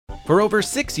For over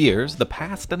 6 years, The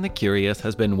Past and the Curious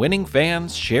has been winning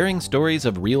fans, sharing stories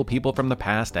of real people from the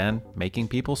past, and making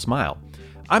people smile.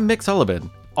 I'm Mick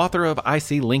Sullivan, author of I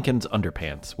See Lincoln's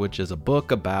Underpants, which is a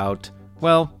book about,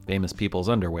 well, famous people's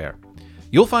underwear.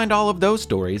 You'll find all of those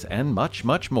stories and much,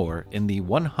 much more in the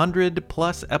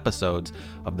 100-plus episodes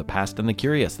of The Past and the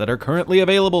Curious that are currently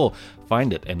available.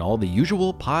 Find it in all the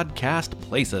usual podcast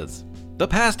places. The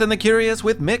Past and the Curious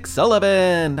with Mick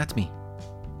Sullivan. That's me.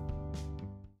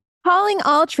 Calling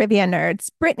all trivia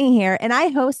nerds, Brittany here, and I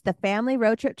host the Family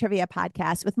Road Trip Trivia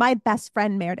Podcast with my best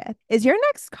friend Meredith. Is your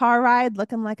next car ride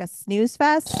looking like a snooze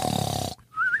fest?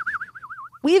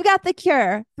 We've got the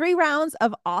cure. 3 rounds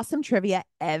of awesome trivia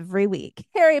every week.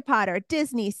 Harry Potter,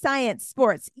 Disney, science,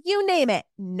 sports, you name it.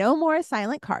 No more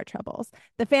silent car troubles.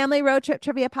 The Family Road Trip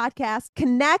Trivia Podcast.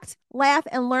 Connect, laugh,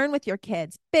 and learn with your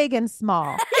kids, big and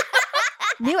small.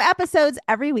 New episodes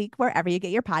every week wherever you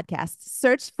get your podcasts.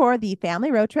 Search for the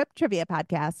Family Road Trip Trivia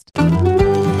Podcast.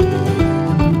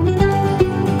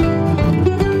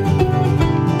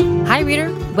 Hi,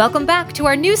 reader. Welcome back to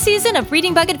our new season of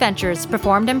Reading Bug Adventures,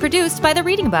 performed and produced by The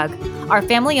Reading Bug, our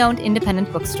family-owned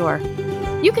independent bookstore.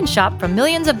 You can shop from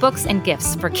millions of books and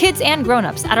gifts for kids and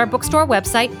grown-ups at our bookstore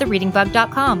website,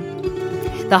 thereadingbug.com.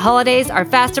 The holidays are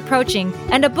fast approaching,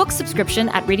 and a book subscription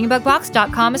at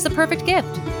readingbugbox.com is the perfect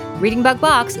gift. Reading Bug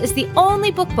Box is the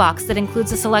only book box that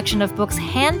includes a selection of books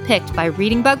handpicked by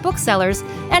Reading Bug booksellers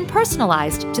and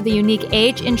personalized to the unique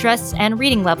age, interests, and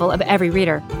reading level of every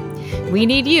reader. We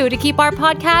need you to keep our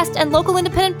podcast and local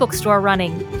independent bookstore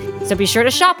running, so be sure to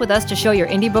shop with us to show your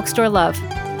indie bookstore love.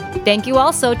 Thank you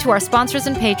also to our sponsors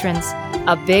and patrons.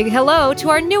 A big hello to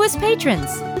our newest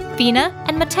patrons, Fina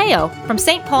and Mateo from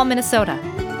St. Paul, Minnesota,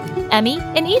 Emmy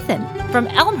and Ethan from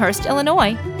Elmhurst,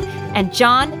 Illinois, and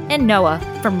John and Noah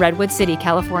from Redwood City,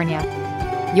 California.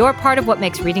 You're part of what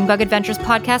makes Reading Bug Adventures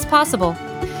podcast possible.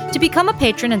 To become a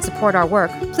patron and support our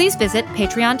work, please visit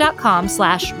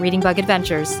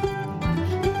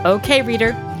patreon.com/readingbugadventures. Okay,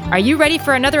 reader, are you ready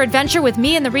for another adventure with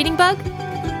me and the Reading Bug?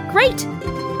 Great!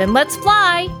 Then let's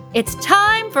fly! It's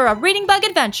time for a Reading Bug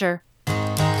adventure.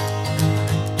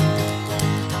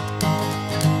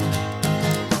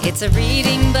 It's a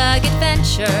Reading Bug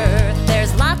adventure.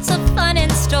 There's lots of fun in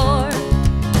store.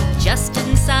 Just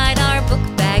inside our book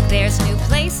bag, there's new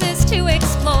places to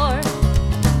explore.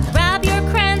 Grab your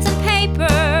crayons and paper,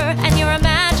 and your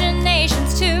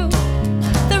imaginations too.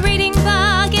 The Reading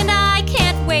Bug and I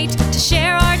can't wait to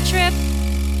share our trip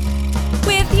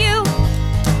with you.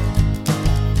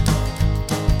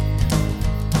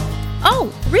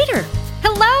 Oh, reader!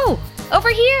 Hello! Over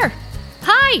here!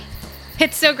 Hi!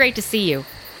 It's so great to see you.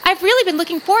 I've really been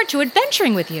looking forward to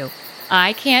adventuring with you.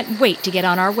 I can't wait to get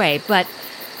on our way, but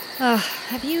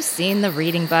have you seen the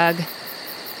Reading Bug?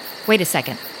 Wait a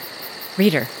second.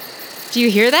 Reader, do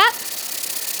you hear that?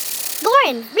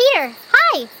 Lauren, reader,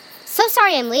 hi! So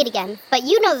sorry I'm late again, but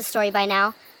you know the story by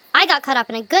now. I got caught up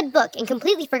in a good book and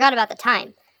completely forgot about the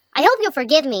time. I hope you'll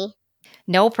forgive me.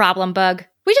 No problem, Bug.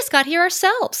 We just got here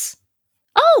ourselves.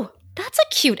 Oh, that's a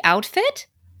cute outfit.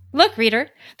 Look,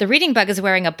 reader, the Reading Bug is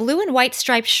wearing a blue and white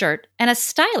striped shirt and a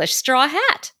stylish straw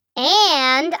hat.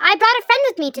 And I brought a friend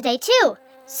with me today, too.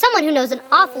 Someone who knows an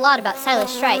awful lot about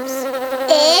stylish stripes.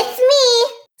 It's me!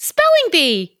 Spelling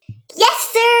Bee!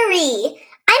 Yes, sirree!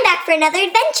 I'm back for another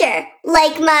adventure.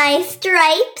 Like my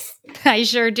stripes? I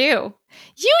sure do.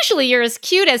 Usually you're as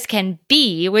cute as can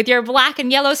be with your black and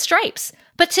yellow stripes,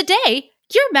 but today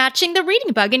you're matching the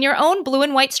Reading Bug in your own blue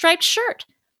and white striped shirt.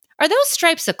 Are those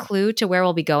stripes a clue to where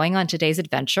we'll be going on today's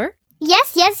adventure?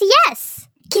 Yes.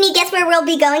 Can you guess where we'll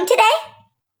be going today?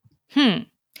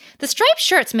 The striped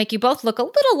shirts make you both look a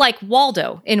little like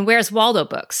Waldo in Where's Waldo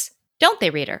books. Don't they,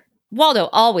 reader? Waldo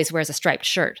always wears a striped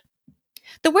shirt.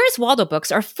 The Where's Waldo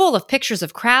books are full of pictures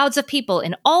of crowds of people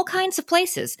in all kinds of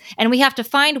places, and we have to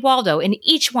find Waldo in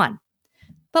each one.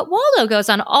 But Waldo goes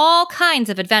on all kinds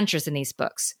of adventures in these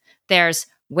books. There's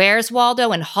Where's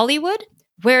Waldo in Hollywood?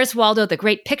 Where's Waldo the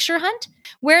Great Picture Hunt?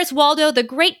 Where's Waldo the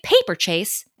Great Paper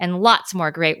Chase? And lots more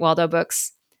great Waldo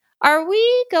books. Are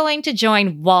we going to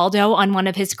join Waldo on one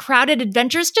of his crowded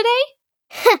adventures today?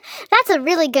 That's a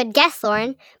really good guess,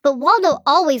 Lauren. But Waldo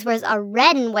always wears a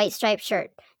red and white striped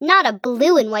shirt, not a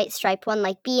blue and white striped one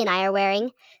like Bee and I are wearing.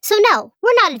 So no,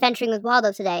 we're not adventuring with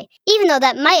Waldo today, even though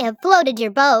that might have floated your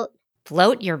boat.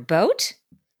 Float your boat?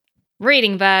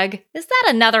 Reading Bug, is that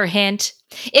another hint?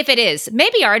 If it is,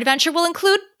 maybe our adventure will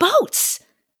include boats.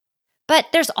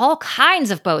 But there's all kinds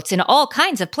of boats in all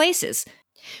kinds of places.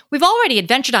 We've already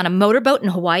adventured on a motorboat in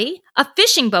Hawaii, a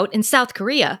fishing boat in South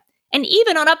Korea, and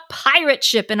even on a pirate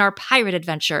ship in our pirate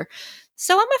adventure.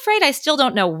 So I'm afraid I still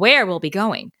don't know where we'll be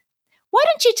going. why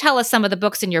don't you tell us some of the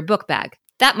books in your book bag?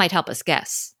 That might help us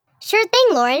guess. Sure thing,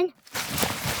 Lauren.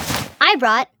 I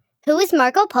brought Who is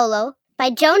Marco Polo by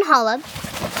Joan Holub,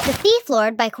 The Thief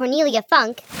Lord by Cornelia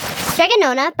Funk,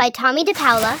 Stregonona by Tommy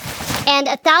DePaula, and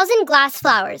 1,000 Glass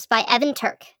Flowers by Evan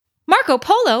Turk. Marco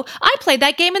Polo? I played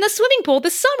that game in the swimming pool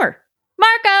this summer.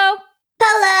 Marco!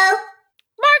 Polo!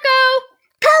 Marco!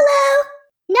 Polo!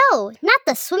 No, not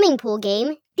the swimming pool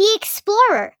game. The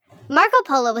Explorer. Marco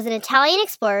Polo was an Italian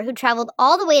explorer who traveled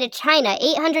all the way to China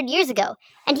 800 years ago,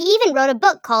 and he even wrote a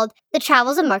book called The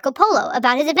Travels of Marco Polo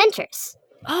about his adventures.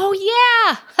 Oh,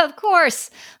 yeah, of course.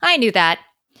 I knew that.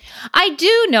 I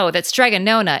do know that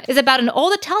Stregonona is about an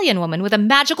old Italian woman with a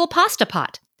magical pasta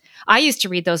pot. I used to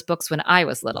read those books when I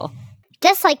was little.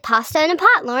 Just like pasta in a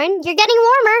pot, Lauren. You're getting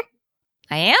warmer.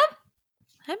 I am?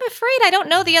 I'm afraid I don't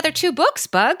know the other two books,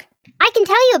 Bug. I can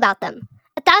tell you about them.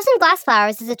 1,000 Glass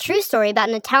Flowers is a true story about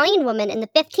an Italian woman in the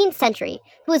 15th century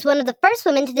who was one of the first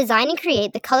women to design and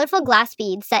create the colorful glass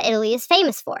beads that Italy is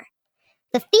famous for.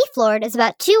 The Thief Lord is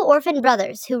about two orphan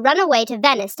brothers who run away to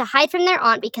Venice to hide from their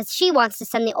aunt because she wants to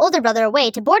send the older brother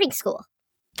away to boarding school.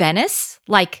 Venice?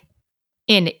 Like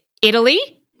in Italy?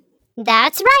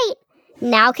 That's right.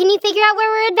 Now can you figure out where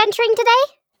we're adventuring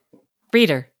today?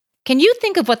 Reader, can you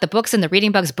think of what the books in the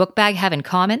Reading Bug's book bag have in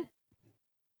common?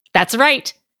 That's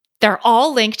right. They're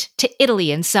all linked to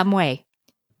Italy in some way.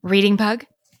 Reading Bug,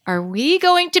 are we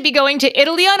going to be going to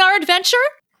Italy on our adventure?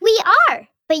 We are,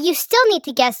 but you still need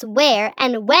to guess where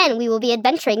and when we will be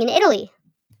adventuring in Italy.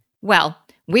 Well,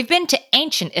 we've been to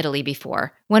ancient Italy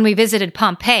before, when we visited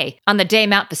Pompeii on the day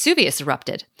Mount Vesuvius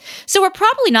erupted. So we're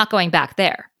probably not going back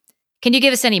there. Can you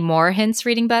give us any more hints,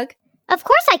 Reading Bug? Of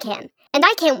course I can, and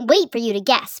I can't wait for you to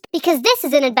guess, because this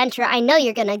is an adventure I know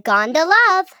you're gonna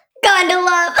love.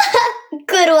 Gondola!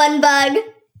 Good one, Bug.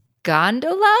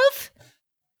 Gondolove?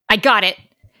 I got it.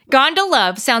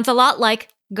 Gondolove sounds a lot like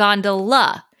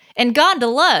gondola. And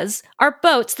gondolas are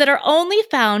boats that are only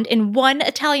found in one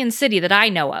Italian city that I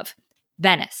know of,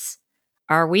 Venice.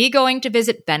 Are we going to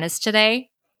visit Venice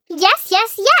today? Yes,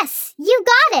 yes, yes! You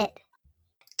got it!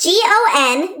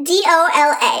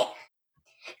 Gondola.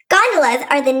 Gondolas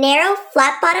are the narrow,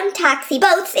 flat-bottomed taxi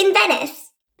boats in Venice.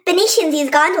 Venetians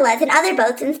use gondolas and other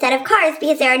boats instead of cars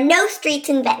because there are no streets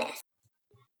in Venice.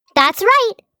 That's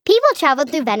right! People travel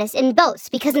through Venice in boats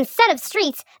because instead of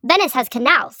streets, Venice has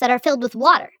canals that are filled with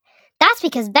water. That's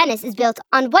because Venice is built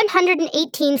on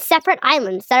 118 separate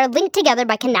islands that are linked together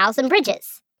by canals and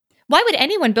bridges. Why would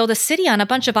anyone build a city on a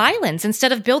bunch of islands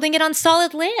instead of building it on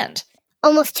solid land?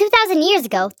 Almost 2,000 years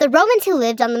ago, the Romans who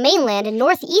lived on the mainland in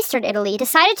northeastern Italy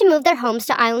decided to move their homes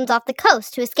to islands off the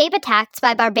coast to escape attacks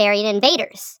by barbarian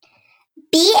invaders.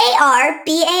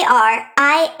 Barbarian.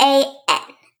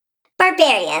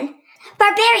 Barbarian.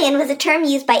 Barbarian was a term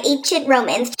used by ancient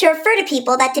Romans to refer to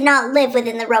people that did not live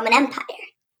within the Roman Empire.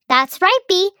 That's right,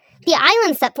 Bee. The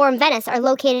islands that form Venice are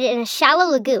located in a shallow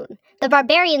lagoon. The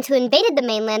barbarians who invaded the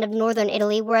mainland of northern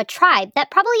Italy were a tribe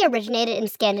that probably originated in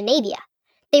Scandinavia.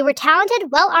 They were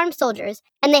talented, well-armed soldiers,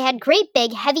 and they had great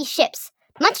big, heavy ships,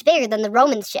 much bigger than the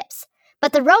Romans' ships.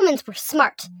 But the Romans were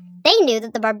smart. They knew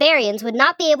that the barbarians would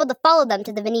not be able to follow them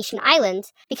to the Venetian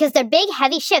islands because their big,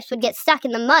 heavy ships would get stuck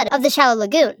in the mud of the shallow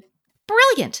lagoon.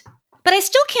 Brilliant! But I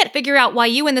still can't figure out why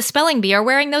you and the spelling bee are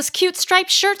wearing those cute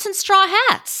striped shirts and straw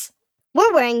hats.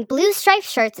 We're wearing blue striped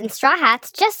shirts and straw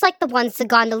hats just like the ones the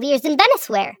gondoliers in Venice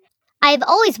wear. I have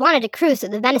always wanted to cruise through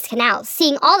the Venice canals,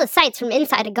 seeing all the sights from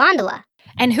inside a gondola.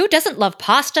 And who doesn't love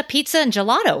pasta, pizza, and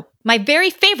gelato? My very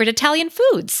favorite Italian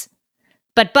foods.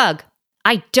 But Bug,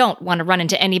 I don't want to run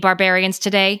into any barbarians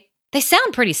today. They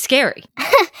sound pretty scary.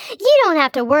 You don't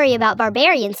have to worry about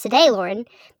barbarians today, Lauren,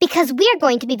 because we're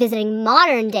going to be visiting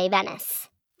modern-day Venice.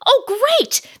 Oh,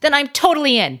 great! Then I'm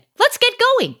totally in. Let's get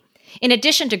going. In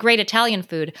addition to great Italian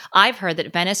food, I've heard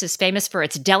that Venice is famous for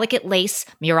its delicate lace,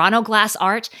 Murano glass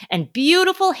art, and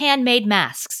beautiful handmade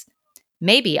masks.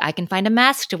 Maybe I can find a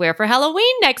mask to wear for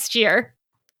Halloween next year.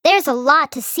 There's a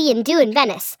lot to see and do in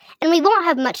Venice, and we won't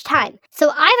have much time,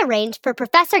 so I've arranged for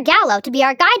Professor Gallo to be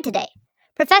our guide today.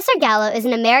 Professor Gallo is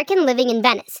an American living in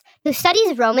Venice who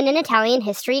studies Roman and Italian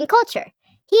history and culture.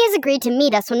 He has agreed to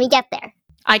meet us when we get there.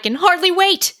 I can hardly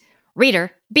wait!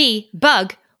 Reader, bee,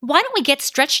 bug, why don't we get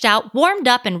stretched out, warmed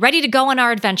up, and ready to go on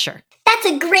our adventure? That's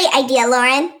a great idea,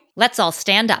 Lauren. Let's all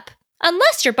stand up,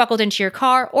 unless you're buckled into your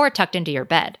car or tucked into your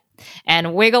bed,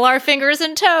 and wiggle our fingers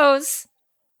and toes.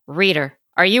 Reader,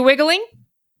 are you wiggling?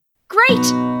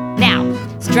 Great!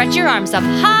 Now, stretch your arms up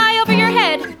high over your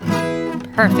head.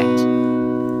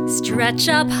 Perfect. Stretch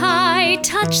up high,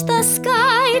 touch the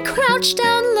sky, crouch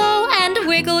down low and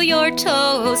wiggle your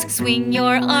toes. Swing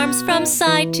your arms from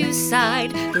side to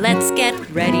side, let's get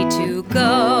ready to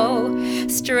go.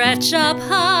 Stretch up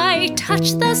high,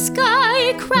 touch the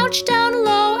sky, crouch down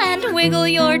low and wiggle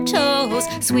your toes.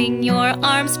 Swing your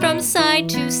arms from side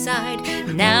to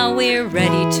side, now we're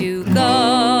ready to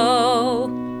go.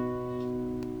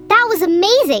 That was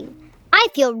amazing! I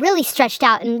feel really stretched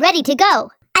out and ready to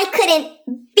go. I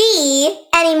couldn't be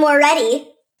any more ready.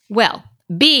 Well,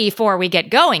 before we get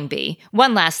going, Bee,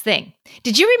 one last thing.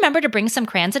 Did you remember to bring some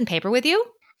crayons and paper with you?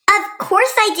 Of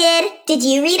course I did. Did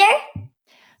you, Reader?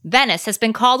 Venice has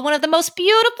been called one of the most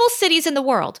beautiful cities in the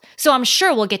world, so I'm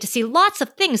sure we'll get to see lots of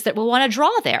things that we'll want to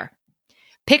draw there.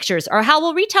 Pictures are how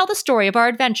we'll retell the story of our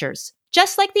adventures,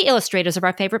 just like the illustrators of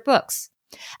our favorite books.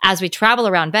 As we travel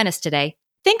around Venice today,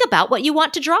 think about what you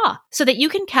want to draw so that you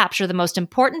can capture the most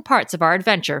important parts of our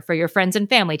adventure for your friends and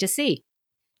family to see.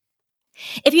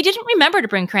 If you didn't remember to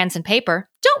bring crayons and paper,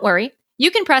 don't worry.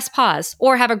 You can press pause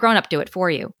or have a grown-up do it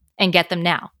for you and get them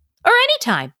now or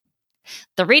anytime.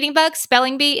 The Reading Bug,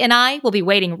 Spelling Bee, and I will be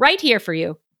waiting right here for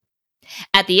you.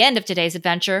 At the end of today's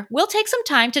adventure, we'll take some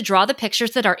time to draw the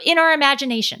pictures that are in our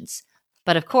imaginations.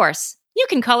 But of course, you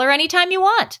can color anytime you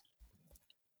want.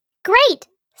 Great!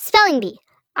 Spelling Bee,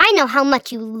 I know how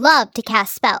much you love to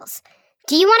cast spells.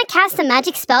 Do you want to cast a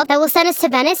magic spell that will send us to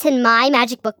Venice in my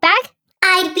magic book bag?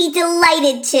 I'd be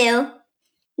delighted to.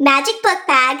 Magic Book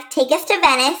Bag, take us to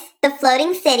Venice, the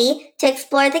floating city, to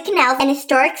explore the canals and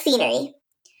historic scenery.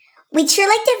 We'd sure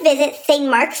like to visit St.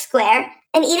 Mark's Square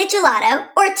and eat a gelato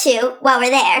or two while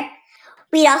we're there.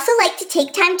 We'd also like to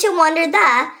take time to wander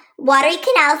the watery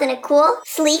canals in a cool,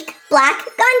 sleek, black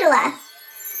gondola.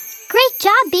 Great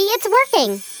job, Bee, it's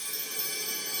working.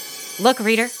 Look,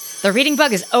 Reader, the Reading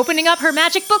Bug is opening up her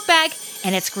magic book bag,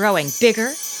 and it's growing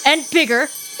bigger and bigger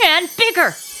and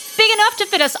bigger, big enough to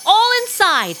fit us all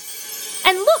inside.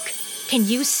 And look, can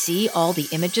you see all the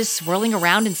images swirling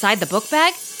around inside the book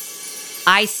bag?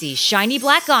 I see shiny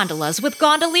black gondolas with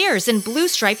gondoliers in blue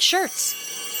striped shirts.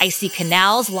 I see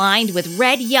canals lined with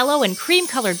red, yellow, and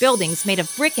cream-colored buildings made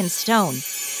of brick and stone,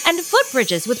 and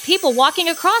footbridges with people walking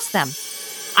across them.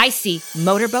 I see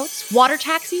motorboats, water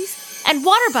taxis, and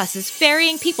water buses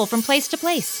ferrying people from place to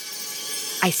place.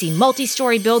 I see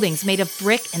multi-story buildings made of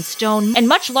brick and stone and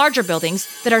much larger buildings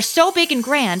that are so big and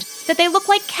grand that they look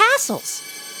like castles.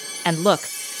 And look,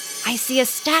 I see a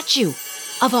statue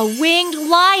of a winged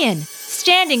lion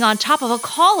standing on top of a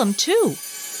column too.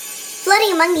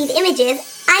 Floating among these images,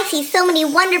 I see so many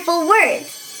wonderful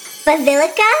words.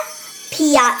 Basilica,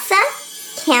 piazza,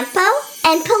 campo,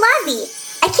 and palazzi.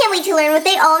 I can't wait to learn what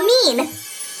they all mean.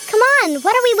 Come on,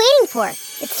 what are we waiting for?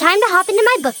 It's time to hop into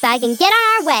my book bag and get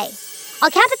on our way. I'll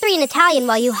count to 3 in Italian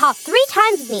while you hop 3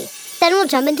 times with me. Then we'll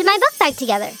jump into my book bag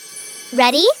together.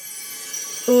 Ready?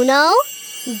 1,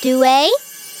 2,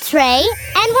 3,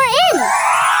 and we're in!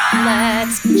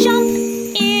 Let's jump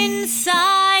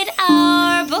inside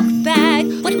our book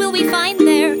bag. What will we find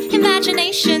there?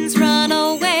 Imaginations run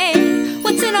away.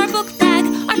 What's in our book bag?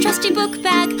 Our trusty book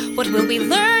bag. What will we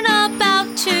learn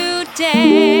about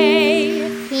today?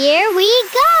 Here we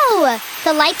go!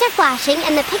 The lights are flashing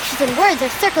and the pictures and words are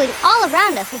circling all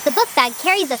around us as the book bag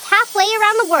carries us halfway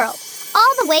around the world,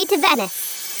 all the way to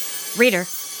Venice. Reader,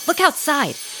 look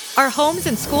outside. Our homes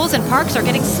and schools and parks are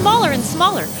getting smaller and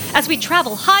smaller as we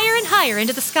travel higher and higher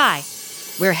into the sky.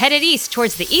 We're headed east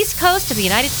towards the east coast of the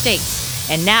United States,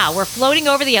 and now we're floating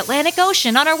over the Atlantic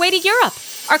Ocean on our way to Europe,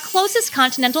 our closest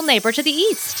continental neighbor to the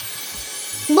east.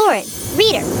 Lauren,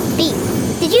 Reader, Bee,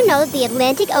 did you know that the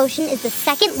Atlantic Ocean is the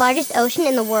second largest ocean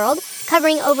in the world,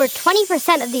 covering over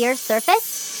 20% of the Earth's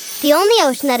surface? The only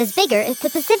ocean that is bigger is the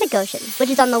Pacific Ocean, which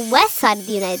is on the west side of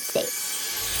the United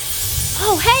States.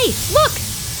 Oh, hey, look!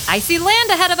 I see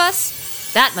land ahead of us.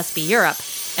 That must be Europe.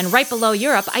 And right below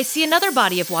Europe, I see another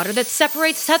body of water that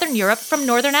separates southern Europe from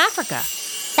northern Africa.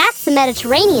 That's the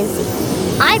Mediterranean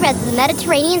Sea. I read that the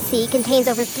Mediterranean Sea contains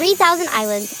over 3,000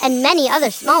 islands and many other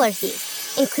smaller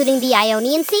seas, including the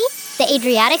Ionian Sea, the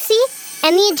Adriatic Sea,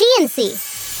 and the Aegean Sea.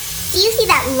 Do you see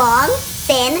that long,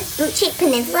 thin, boot-shaped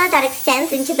peninsula that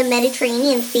extends into the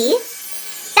Mediterranean Sea?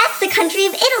 That's the country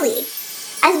of Italy.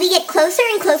 As we get closer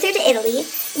and closer to Italy,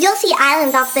 you'll see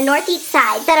islands off the northeast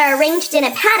side that are arranged in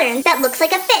a pattern that looks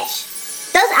like a fish.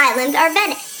 Those islands are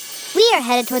Venice. We are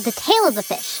headed toward the tail of the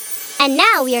fish, and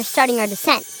now we are starting our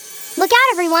descent. Look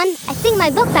out, everyone! I think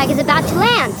my book bag is about to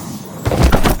land.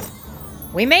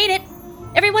 We made it.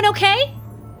 Everyone okay?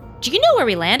 Do you know where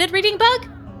we landed, Reading Bug?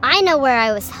 I know where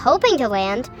I was hoping to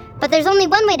land, but there's only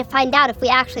one way to find out if we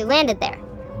actually landed there.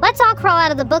 Let's all crawl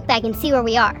out of the book bag and see where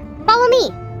we are. Follow me.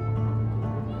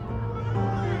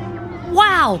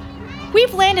 Wow!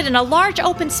 We've landed in a large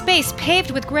open space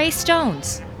paved with gray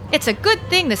stones. It's a good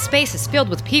thing the space is filled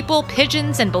with people,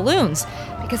 pigeons, and balloons,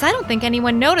 because I don't think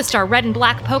anyone noticed our red and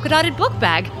black polka-dotted book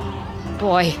bag.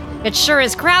 Boy, it sure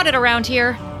is crowded around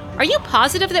here. Are you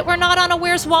positive that we're not on a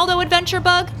Where's Waldo adventure,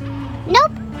 Bug?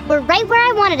 Nope, we're right where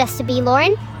I wanted us to be,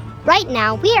 Lauren. Right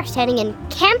now, we are standing in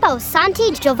Campo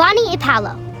Santi Giovanni e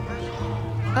Paolo.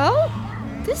 Oh?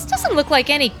 This doesn't look like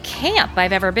any camp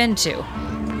I've ever been to.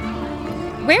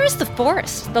 Where is the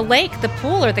forest, the lake, the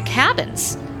pool, or the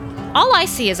cabins? All I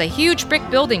see is a huge brick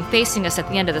building facing us at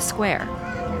the end of the square.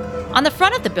 On the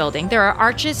front of the building, there are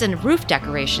arches and roof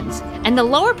decorations, and the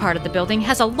lower part of the building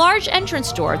has a large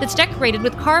entrance door that's decorated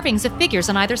with carvings of figures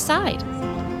on either side.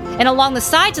 And along the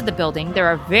sides of the building, there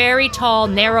are very tall,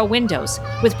 narrow windows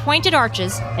with pointed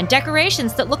arches and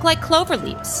decorations that look like clover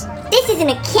leaves. This isn't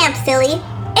a camp, silly.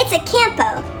 It's a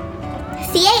campo.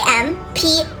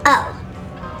 C-A-M-P-O.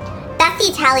 That's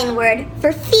the Italian word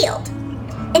for field.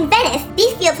 In Venice,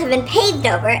 these fields have been paved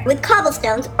over with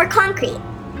cobblestones or concrete,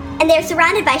 and they're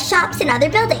surrounded by shops and other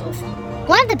buildings.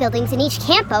 One of the buildings in each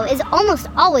campo is almost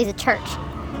always a church.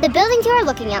 The buildings you are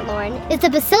looking at, Lauren, is the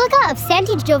Basilica of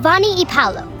Santi Giovanni e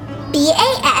Paolo.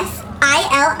 B-A-S-I-L-I-C-A.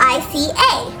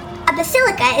 A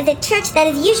basilica is a church that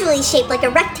is usually shaped like a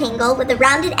rectangle with a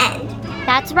rounded end.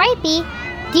 That's right, Bee.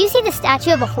 Do you see the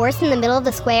statue of a horse in the middle of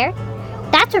the square?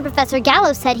 That's where Professor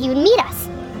Gallo said he would meet us.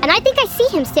 And I think I see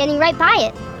him standing right by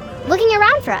it, looking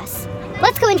around for us.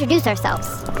 Let's go introduce ourselves.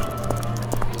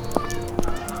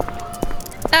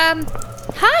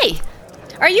 Hi.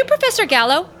 Are you Professor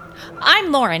Gallo?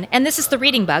 I'm Lauren, and this is the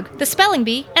Reading Bug, the Spelling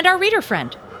Bee, and our reader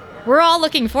friend. We're all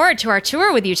looking forward to our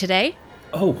tour with you today.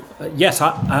 Oh, yes,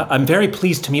 I'm very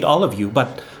pleased to meet all of you,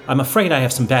 but I'm afraid I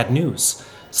have some bad news.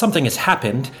 Something has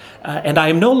happened, and I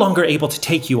am no longer able to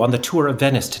take you on the tour of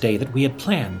Venice today that we had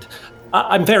planned.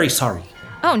 I'm very sorry.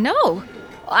 Oh, no.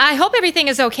 I hope everything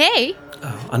is okay.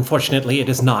 Unfortunately, it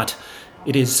is not.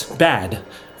 It is bad.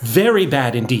 Very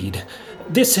bad indeed.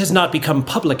 This has not become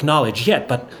public knowledge yet,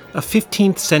 but a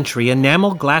 15th century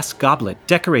enamel glass goblet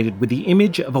decorated with the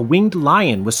image of a winged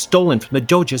lion was stolen from the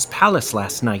Doge's palace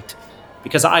last night.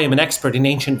 Because I am an expert in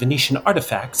ancient Venetian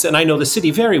artifacts, and I know the city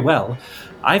very well,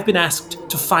 I've been asked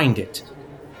to find it.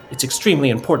 It's extremely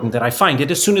important that I find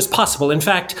it as soon as possible. In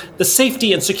fact, the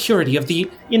safety and security of the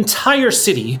entire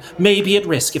city may be at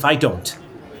risk if I don't.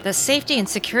 The safety and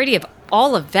security of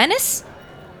all of Venice?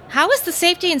 How is the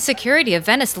safety and security of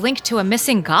Venice linked to a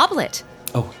missing goblet?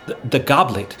 Oh, the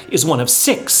goblet is one of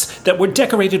 6 that were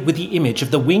decorated with the image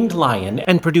of the winged lion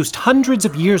and produced hundreds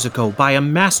of years ago by a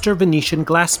master Venetian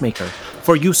glassmaker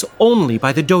for use only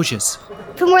by the Doges.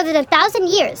 For more than 1,000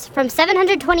 years, from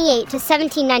 728 to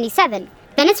 1797,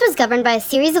 Venice was governed by a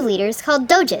series of leaders called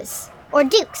Doges, or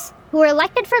dukes, who were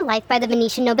elected for life by the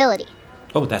Venetian nobility.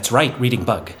 Oh, that's right, Reading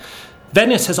Bug.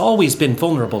 Venice has always been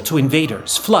vulnerable to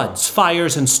invaders, floods,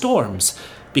 fires, and storms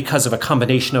because of a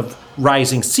combination of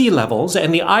rising sea levels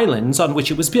and the islands on which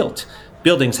it was built.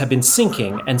 Buildings have been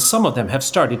sinking, and some of them have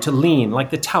started to lean like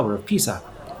the Tower of Pisa.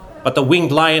 But the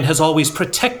winged lion has always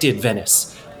protected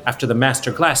Venice. After the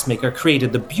master glassmaker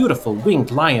created the beautiful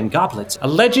winged lion goblets, a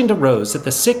legend arose that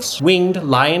the 6 winged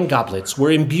lion goblets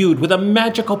were imbued with a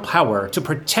magical power to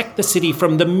protect the city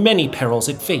from the many perils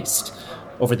it faced.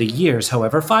 Over the years,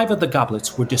 however, 5 of the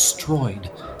goblets were destroyed,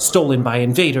 stolen by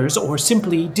invaders, or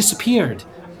simply disappeared.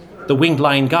 The winged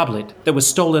lion goblet that was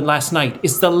stolen last night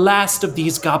is the last of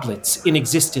these goblets in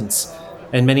existence,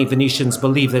 and many Venetians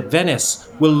believe that Venice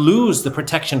will lose the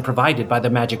protection provided by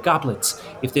the magic goblets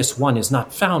if this one is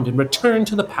not found and returned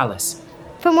to the palace.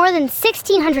 For more than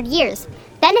 1,600 years,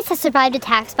 Venice has survived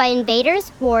attacks by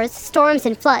invaders, wars, storms,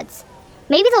 and floods.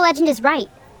 Maybe the legend is right.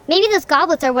 Maybe those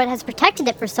goblets are what has protected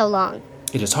it for so long.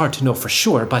 It is hard to know for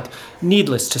sure, but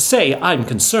needless to say, I'm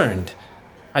concerned.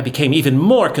 I became even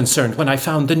more concerned when I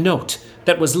found the note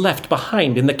that was left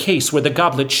behind in the case where the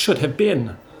goblet should have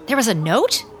been. There was a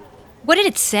note? What did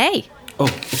it say? Oh,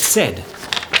 it said,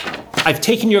 "I've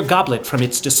taken your goblet from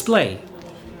its display,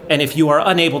 and if you are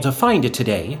unable to find it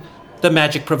today, the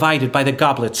magic provided by the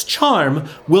goblet's charm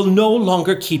will no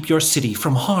longer keep your city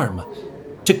from harm.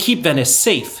 To keep Venice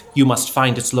safe, you must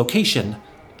find its location.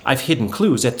 I've hidden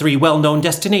clues at 3 well-known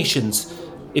destinations.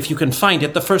 If you can find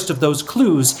it, the first of those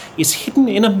clues is hidden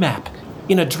in a map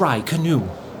in a dry canoe."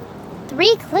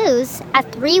 3 clues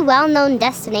at 3 well-known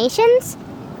destinations?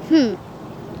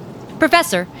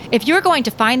 Professor, if you're going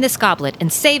to find this goblet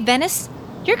and save Venice,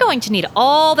 you're going to need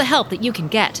all the help that you can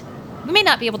get. We may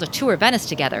not be able to tour Venice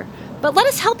together, but let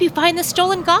us help you find the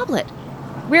stolen goblet.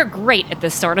 We're great at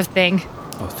this sort of thing.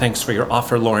 Oh, thanks for your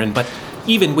offer, Lauren, but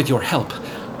even with your help,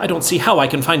 I don't see how I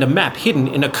can find a map hidden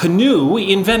in a canoe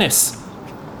in Venice.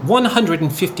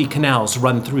 150 canals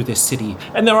run through this city,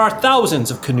 and there are thousands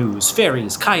of canoes,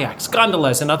 ferries, kayaks,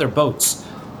 gondolas, and other boats.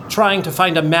 Trying to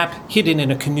find a map hidden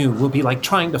in a canoe will be like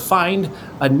trying to find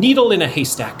a needle in a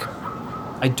haystack.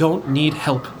 I don't need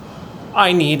help.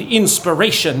 I need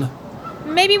inspiration.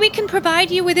 Maybe we can provide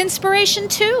you with inspiration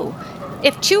too.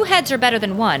 If 2 heads are better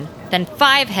than 1, then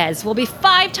 5 heads will be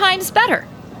 5 times better.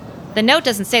 The note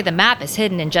doesn't say the map is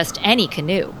hidden in just any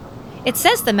canoe. It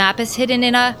says the map is hidden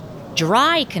in a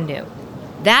dry canoe.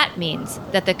 That means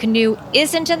that the canoe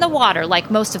isn't in the water like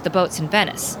most of the boats in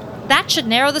Venice. That should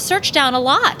narrow the search down a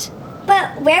lot.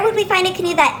 But where would we find a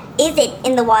canoe that isn't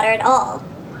in the water at all?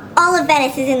 All of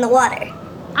Venice is in the water.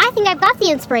 I think I've got the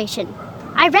inspiration.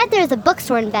 I read there's a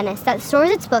bookstore in Venice that stores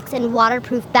its books in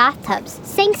waterproof bathtubs,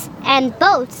 sinks, and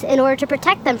boats in order to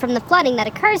protect them from the flooding that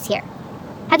occurs here.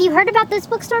 Have you heard about this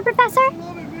bookstore, Professor?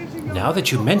 Now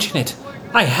that you mention it,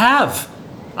 I have.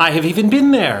 I have even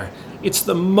been there. It's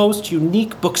the most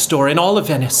unique bookstore in all of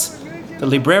Venice, the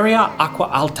Libreria Acqua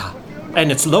Alta,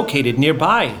 and it's located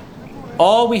nearby.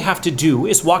 All we have to do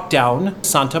is walk down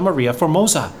Santa Maria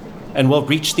Formosa, and we'll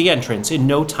reach the entrance in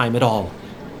no time at all.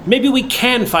 Maybe we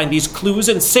can find these clues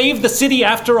and save the city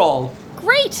after all.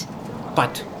 Great!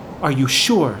 But are you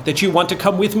sure that you want to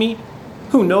come with me?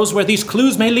 Who knows where these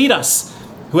clues may lead us?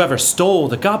 Whoever stole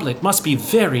the goblet must be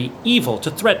very evil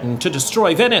to threaten to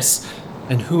destroy Venice.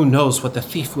 And who knows what the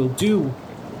thief will do?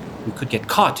 We could get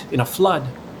caught in a flood,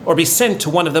 or be sent to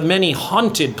one of the many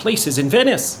haunted places in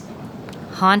Venice.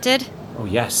 Haunted? Oh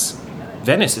yes,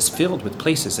 Venice is filled with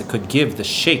places that could give the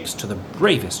shakes to the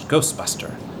bravest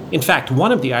ghostbuster. In fact,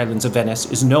 one of the islands of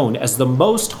Venice is known as the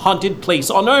most haunted place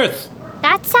on Earth.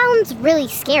 That sounds really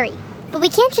scary. But we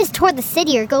can't just tour the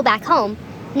city or go back home.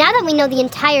 Now that we know the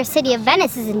entire city of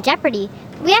Venice is in jeopardy,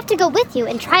 we have to go with you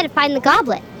and try to find the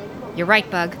goblet. You're right,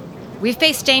 Bug. We've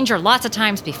faced danger lots of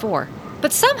times before,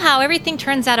 but somehow everything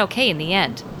turns out okay in the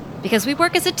end. Because we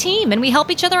work as a team and we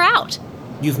help each other out.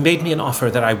 You've made me an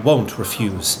offer that I won't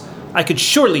refuse. I could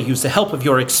surely use the help of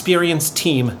your experienced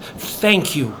team.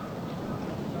 Thank you.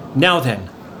 Now then,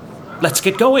 let's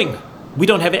get going. We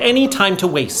don't have any time to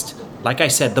waste. Like I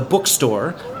said, the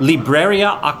bookstore,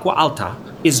 Libreria Acqua Alta,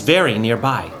 is very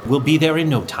nearby. We'll be there in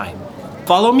no time.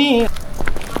 Follow me.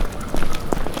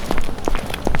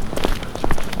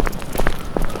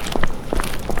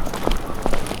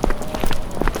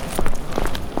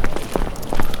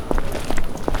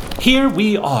 Here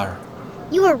we are.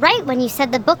 You were right when you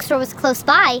said the bookstore was close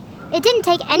by. It didn't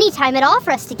take any time at all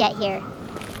for us to get here.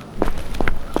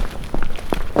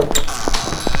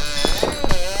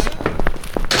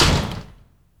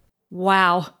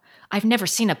 Wow, I've never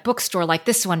seen a bookstore like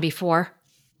this one before.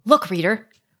 Look, reader,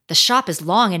 the shop is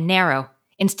long and narrow.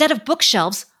 Instead of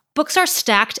bookshelves, books are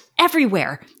stacked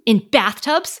everywhere, in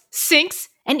bathtubs, sinks,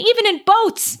 and even in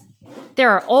boats. There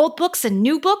are old books and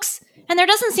new books, and there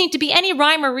doesn't seem to be any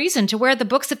rhyme or reason to where the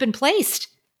books have been placed.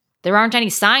 There aren't any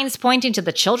signs pointing to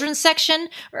the children's section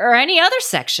or any other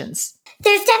sections.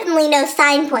 There's definitely no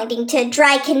sign pointing to a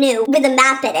dry canoe with a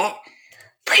map in it.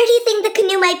 Where do you think the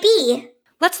canoe might be?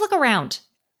 Let's look around.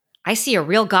 I see a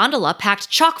real gondola packed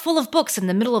chock full of books in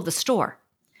the middle of the store.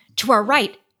 To our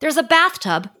right, there's a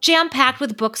bathtub jam-packed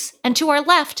with books, and to our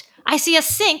left, I see a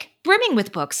sink brimming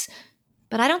with books.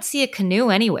 But I don't see a canoe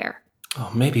anywhere.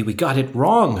 Oh, maybe we got it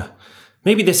wrong.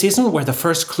 Maybe this isn't where the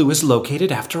first clue is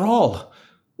located after all.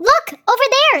 Look! Over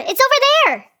there! It's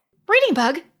over there! Reading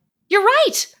Bug, you're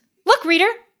right! Look, reader!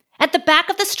 At the back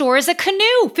of the store is a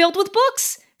canoe filled with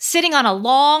books, sitting on a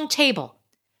long table.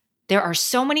 There are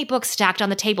so many books stacked on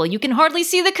the table, you can hardly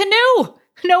see the canoe!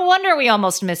 No wonder we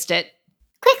almost missed it.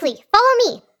 Quickly, follow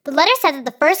me. The letter said that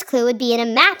the first clue would be in a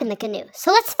map in the canoe,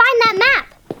 so let's find that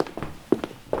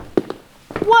map.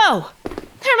 Whoa!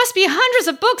 There must be hundreds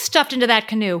of books stuffed into that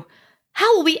canoe.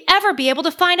 How will we ever be able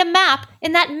to find a map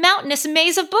in that mountainous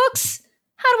maze of books?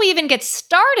 How do we even get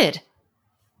started?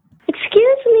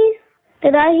 Excuse me,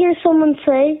 did I hear someone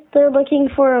say they're looking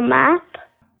for a map?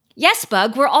 Yes,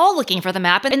 Bug, we're all looking for the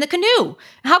map in the canoe.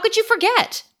 How could you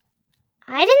forget?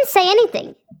 I didn't say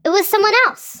anything. It was someone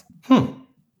else.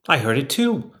 I heard it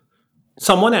too.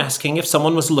 Someone asking if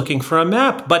someone was looking for a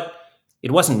map, but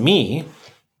it wasn't me.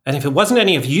 And if it wasn't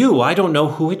any of you, I don't know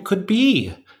who it could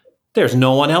be. There's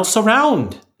no one else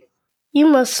around. You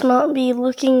must not be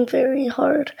looking very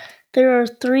hard. There are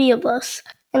 3 of us,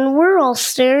 and we're all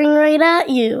staring right at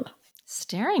you.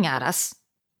 Staring at us?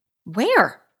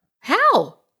 Where?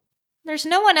 How? There's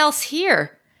no one else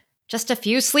here. Just a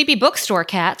few sleepy bookstore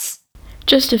cats.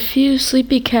 Just a few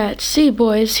sleepy cats. See,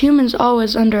 boys, humans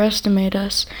always underestimate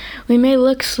us. We may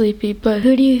look sleepy, but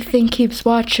who do you think keeps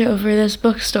watch over this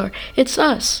bookstore? It's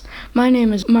us. My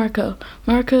name is Marco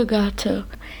Gatto,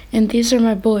 and these are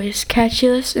my boys,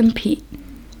 Catulus and Pete.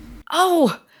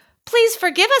 Oh, please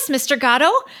forgive us, Mr.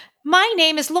 Gatto. My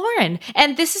name is Lauren,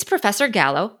 and this is Professor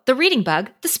Gallo, the reading bug,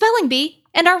 the spelling bee,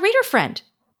 and our reader friend.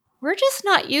 We're just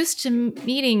not used to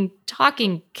meeting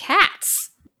talking cats.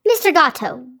 Mr.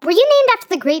 Gatto, were you named after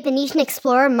the great Venetian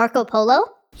explorer Marco Polo?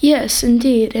 Yes,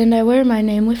 indeed, and I wear my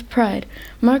name with pride.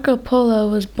 Marco Polo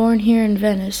was born here in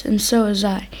Venice, and so was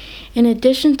I. In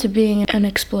addition to being an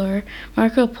explorer,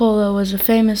 Marco Polo was a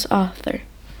famous author.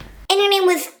 And your name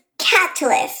was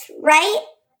Catulus, right?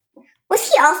 Was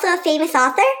he also a famous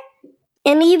author?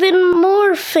 An even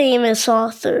more famous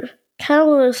author.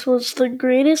 Catulus was the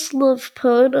greatest love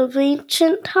poet of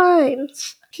ancient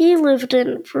times. He lived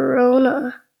in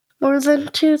Verona more than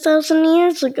 2,000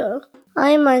 years ago.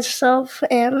 I myself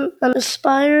am an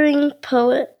aspiring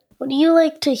poet. Would you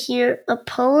like to hear a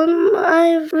poem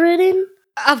I've written?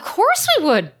 Of course we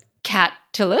would,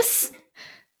 Catulus.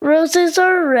 Roses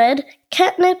are red,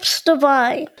 catnip's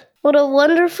divine. What a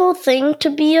wonderful thing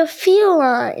to be a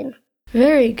feline.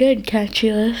 Very good,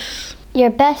 Catulus.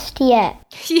 Your best yet.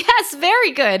 Yes,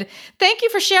 very good. Thank you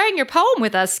for sharing your poem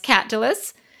with us,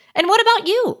 Catulus. And what about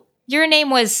you? Your name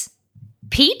was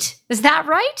Pete? Is that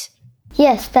right?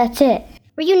 Yes, that's it.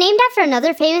 Were you named after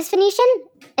another famous Venetian?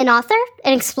 An author?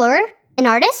 An explorer? An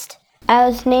artist? I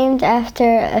was named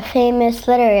after a famous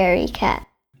literary cat.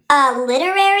 A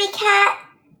literary cat?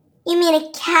 You mean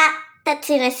a cat that's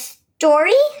in a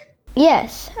story?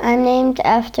 Yes, I'm named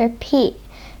after Pete.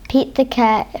 Pete the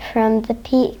Cat from the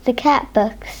Pete the Cat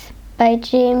books by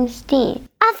James Dean.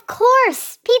 Of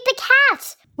course! Pete the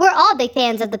Cat! We're all big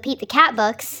fans of the Pete the Cat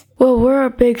books. Well, we're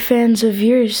big fans of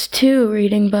yours too,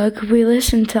 Reading Bug. We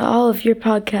listen to all of your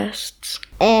podcasts.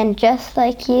 And just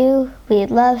like you, we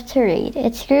love to read.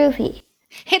 It's groovy.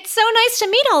 It's so nice to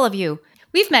meet all of you.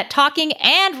 We've met talking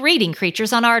and reading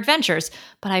creatures on our adventures,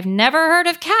 but I've never heard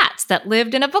of cats that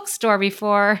lived in a bookstore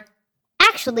before.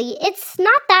 Actually, it's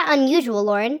not that unusual,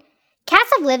 Lauren.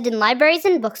 Cats have lived in libraries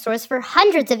and bookstores for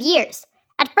hundreds of years.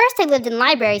 At first, they lived in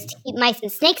libraries to keep mice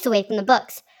and snakes away from the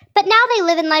books, but now they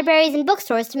live in libraries and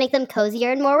bookstores to make them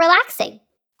cozier and more relaxing.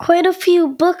 Quite a few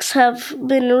books have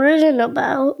been written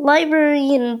about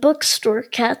library and bookstore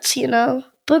cats, you know.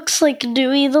 Books like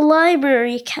Dewey the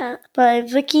Library Cat by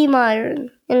Vicky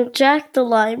Myron and Jack the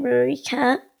Library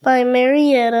Cat by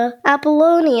Marietta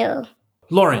Apollonio.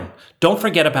 Lauren, don't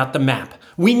forget about the map.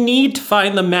 We need to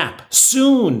find the map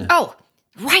soon. Oh,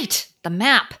 right, the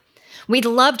map. We'd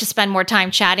love to spend more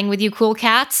time chatting with you cool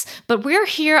cats, but we're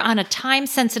here on a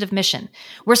time-sensitive mission.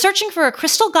 We're searching for a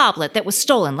crystal goblet that was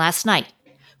stolen last night.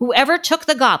 Whoever took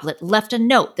the goblet left a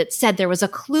note that said there was a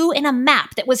clue in a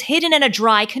map that was hidden in a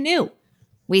dry canoe.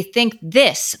 We think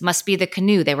this must be the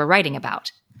canoe they were writing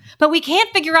about. But we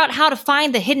can't figure out how to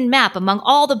find the hidden map among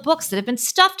all the books that have been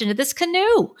stuffed into this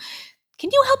canoe. Can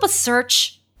you help us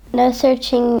search? No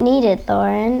searching needed,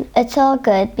 Lauren. It's all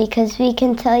good because we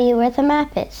can tell you where the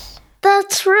map is.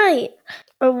 That's right.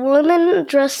 A woman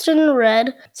dressed in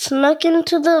red snuck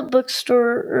into the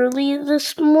bookstore early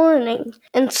this morning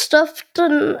and stuffed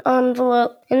an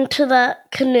envelope into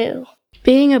that canoe.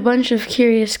 Being a bunch of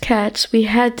curious cats, we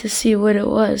had to see what it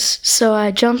was, so I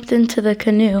jumped into the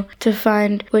canoe to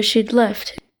find what she'd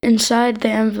left. Inside the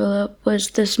envelope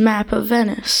was this map of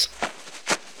Venice.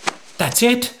 That's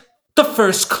it. The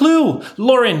first clue.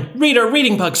 Lauren, reader,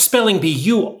 reading bug, spelling bee,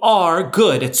 you are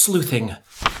good at sleuthing.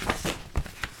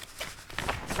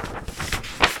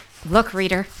 Look,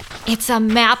 reader, it's a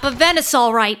map of Venice,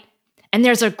 all right. And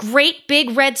there's a great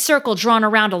big red circle drawn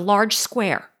around a large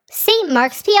square. St.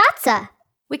 Mark's Piazza.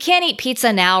 We can't eat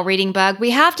pizza now, reading bug.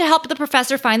 We have to help the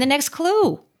professor find the next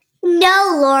clue.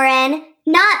 No, Lauren,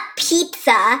 not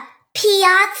pizza.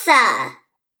 Piazza.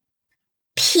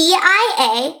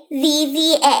 Piazza.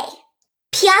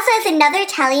 Piazza is another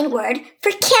Italian word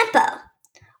for campo,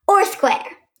 or square.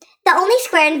 The only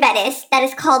square in Venice that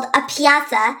is called a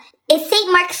piazza is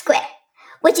St. Mark's Square,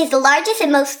 which is the largest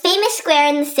and most famous square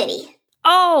in the city.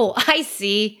 Oh, I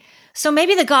see. So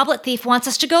maybe the goblet thief wants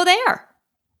us to go there,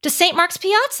 to St. Mark's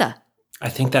Piazza. I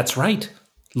think that's right.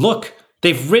 Look,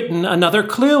 they've written another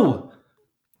clue.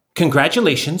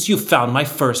 Congratulations, you found my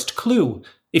first clue.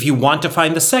 If you want to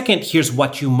find the second, here's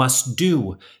what you must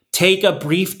do. Take a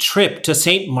brief trip to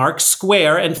St. Mark's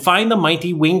Square and find the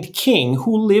mighty winged king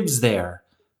who lives there.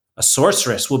 A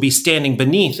sorceress will be standing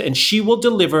beneath, and she will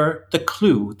deliver the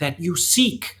clue that you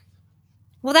seek.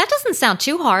 Well, that doesn't sound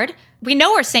too hard. We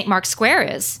know where St. Mark's Square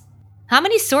is. How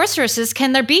many sorceresses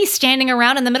can there be standing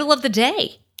around in the middle of the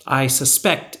day? I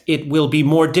suspect it will be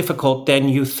more difficult than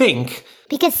you think.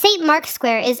 Because St. Mark's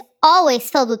Square is always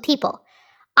filled with people.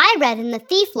 I read in The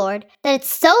Thief Lord that it's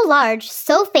so large,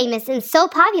 so famous, and so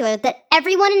popular that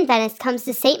everyone in Venice comes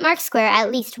to St. Mark's Square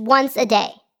at least once a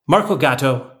day. Marco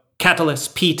Gatto,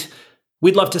 Catalyst, Pete,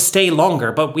 we'd love to stay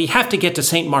longer, but we have to get to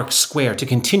St. Mark's Square to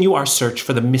continue our search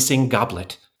for the missing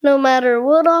goblet. No matter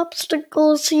what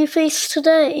obstacles you face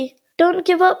today, don't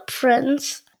give up,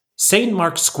 friends. St.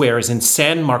 Mark's Square is in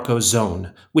San Marco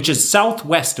Zone, which is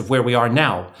southwest of where we are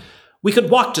now. We could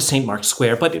walk to St. Mark's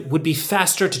Square, but it would be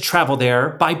faster to travel there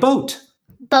by boat.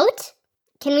 Boat?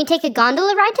 Can we take a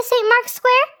gondola ride to St. Mark's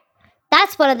Square?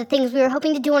 That's one of the things we were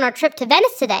hoping to do on our trip to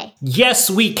Venice today. Yes,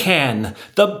 we can.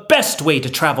 The best way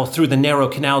to travel through the narrow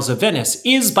canals of Venice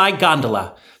is by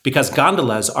gondola. Because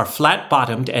gondolas are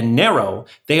flat-bottomed and narrow,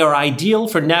 they are ideal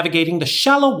for navigating the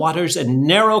shallow waters and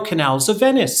narrow canals of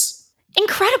Venice.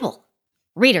 Incredible!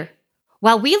 Reader,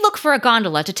 while we look for a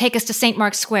gondola to take us to St.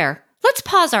 Mark's Square, let's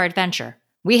pause our adventure.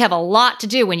 We have a lot to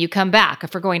do when you come back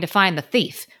if we're going to find the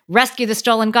thief, rescue the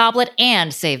stolen goblet,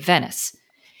 and save Venice.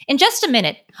 In just a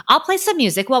minute, I'll play some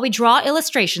music while we draw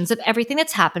illustrations of everything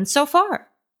that's happened so far.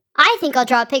 I think I'll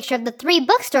draw a picture of the 3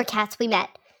 bookstore cats we met.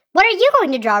 What are you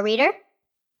going to draw, reader?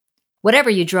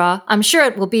 Whatever you draw, I'm sure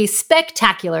it will be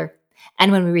spectacular.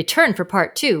 And when we return for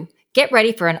part 2, get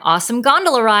ready for an awesome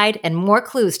gondola ride and more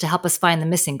clues to help us find the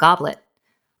missing goblet.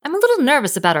 I'm a little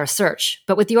nervous about our search,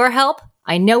 but with your help,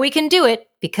 I know we can do it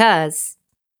because...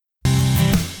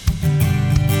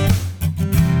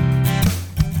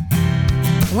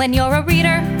 When you're a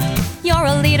reader, you're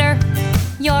a leader.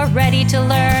 You're ready to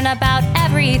learn about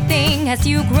everything as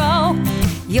you grow.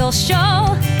 You'll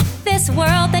show this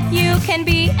world that you can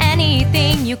be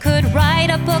anything. You could write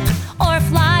a book or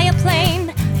fly a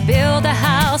plane, build a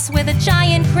house with a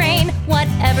giant crane.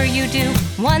 Whatever you do,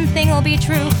 one thing will be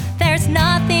true. There's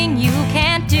nothing you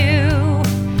can't do.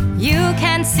 You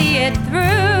can see it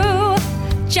through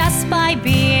just by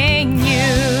being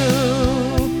you.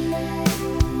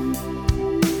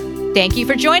 Thank you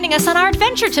for joining us on our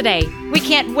adventure today. We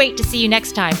can't wait to see you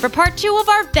next time for part 2 of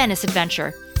our Venice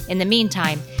adventure. In the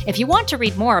meantime, if you want to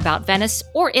read more about Venice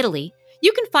or Italy,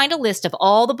 you can find a list of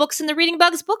all the books in the Reading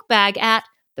Bug's book bag at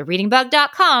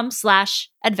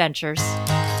thereadingbug.com/adventures.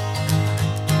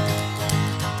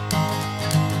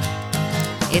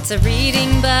 It's a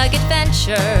Reading Bug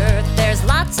adventure. There's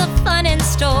lots of fun in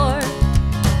store.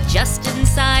 Just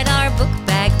inside our book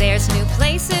bag, there's new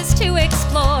places to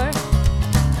explore.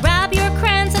 Grab your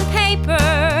crayons and paper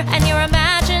and your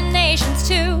imaginations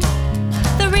too.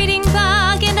 The Reading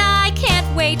Bug and I can't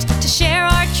wait to share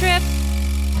our trip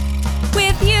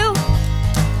with you.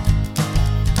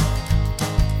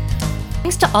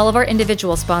 Thanks to all of our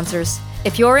individual sponsors.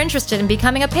 If you're interested in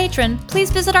becoming a patron, please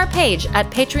visit our page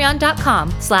at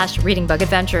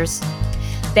patreon.com/readingbugadventures.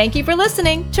 Thank you for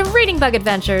listening to Reading Bug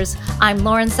Adventures. I'm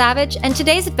Lauren Savage, and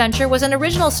today's adventure was an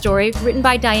original story written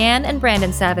by Diane and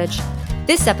Brandon Savage.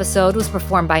 This episode was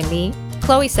performed by me,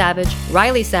 Chloe Savage,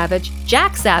 Riley Savage,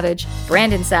 Jack Savage,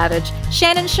 Brandon Savage,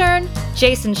 Shannon Shern,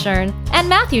 Jason Shern, and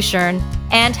Matthew Shern,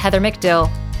 and Heather McDill.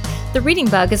 The Reading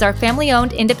Bug is our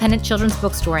family-owned independent children's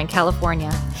bookstore in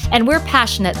California, and we're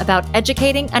passionate about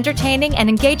educating, entertaining, and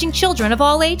engaging children of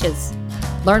all ages.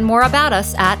 Learn more about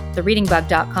us at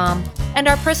thereadingbug.com and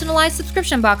our personalized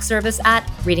subscription box service at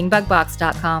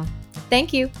readingbugbox.com.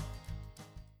 Thank you.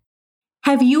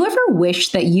 Have you ever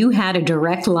wished that you had a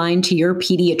direct line to your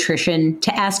pediatrician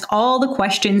to ask all the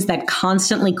questions that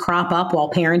constantly crop up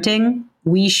while parenting?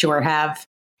 We sure have.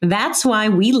 That's why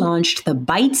we launched the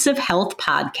Bites of Health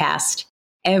podcast.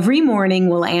 Every morning,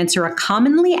 we'll answer a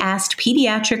commonly asked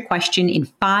pediatric question in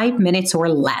 5 minutes or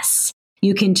less.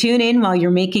 You can tune in while you're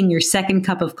making your second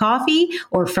cup of coffee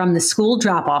or from the school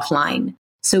drop-off line.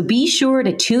 So be sure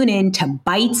to tune in to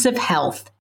Bites of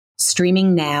Health,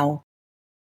 streaming now.